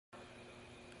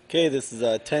Okay, this is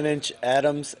a 10-inch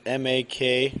Adams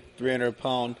MAK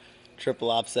 300-pound triple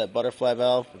offset butterfly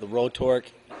valve with a Rotork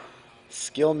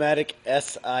Skilmatic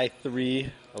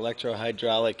Si3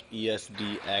 Electro-Hydraulic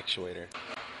ESD actuator.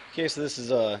 Okay, so this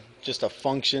is just a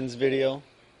functions video.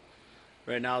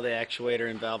 Right now the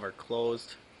actuator and valve are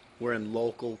closed. We're in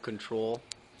local control.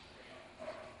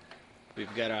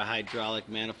 We've got our hydraulic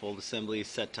manifold assembly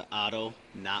set to auto,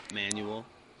 not manual.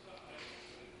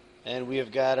 And we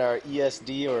have got our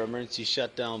ESD, or emergency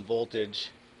shutdown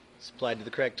voltage, supplied to the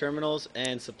correct terminals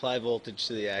and supply voltage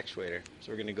to the actuator.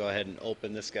 So we're going to go ahead and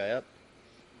open this guy up.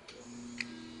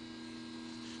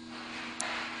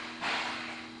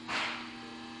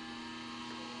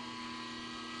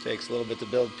 Takes a little bit to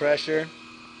build pressure.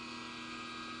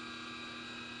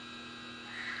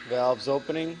 Valve's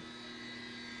opening.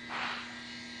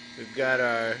 We've got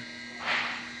our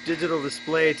digital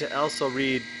display to also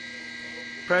read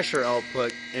pressure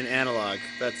output in analog.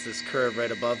 That's this curve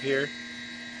right above here,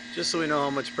 just so we know how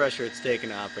much pressure it's taken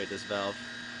to operate this valve.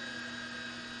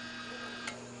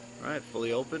 Alright,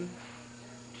 fully open.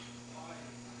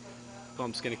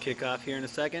 Pump's going to kick off here in a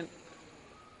second.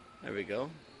 There we go.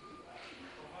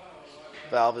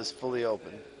 Valve is fully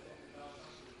open.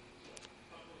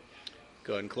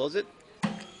 Go ahead and close it.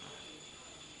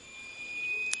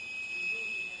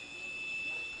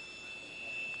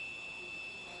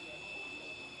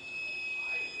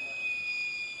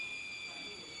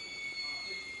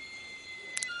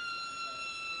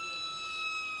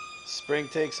 Spring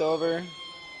takes over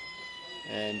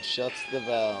and shuts the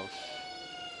valve.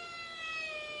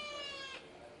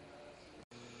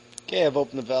 Okay, I've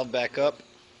opened the valve back up.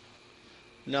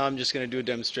 Now I'm just going to do a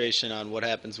demonstration on what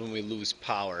happens when we lose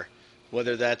power,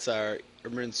 whether that's our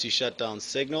emergency shutdown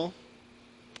signal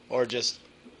or just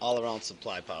all around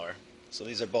supply power. So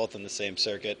these are both in the same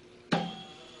circuit. As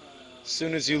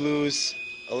soon as you lose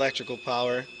electrical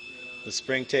power, the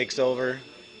spring takes over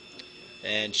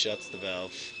and shuts the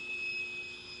valve.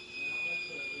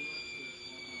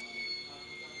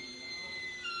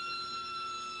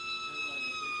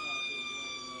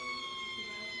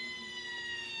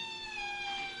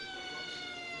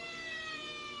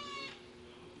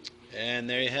 And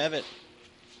there you have it.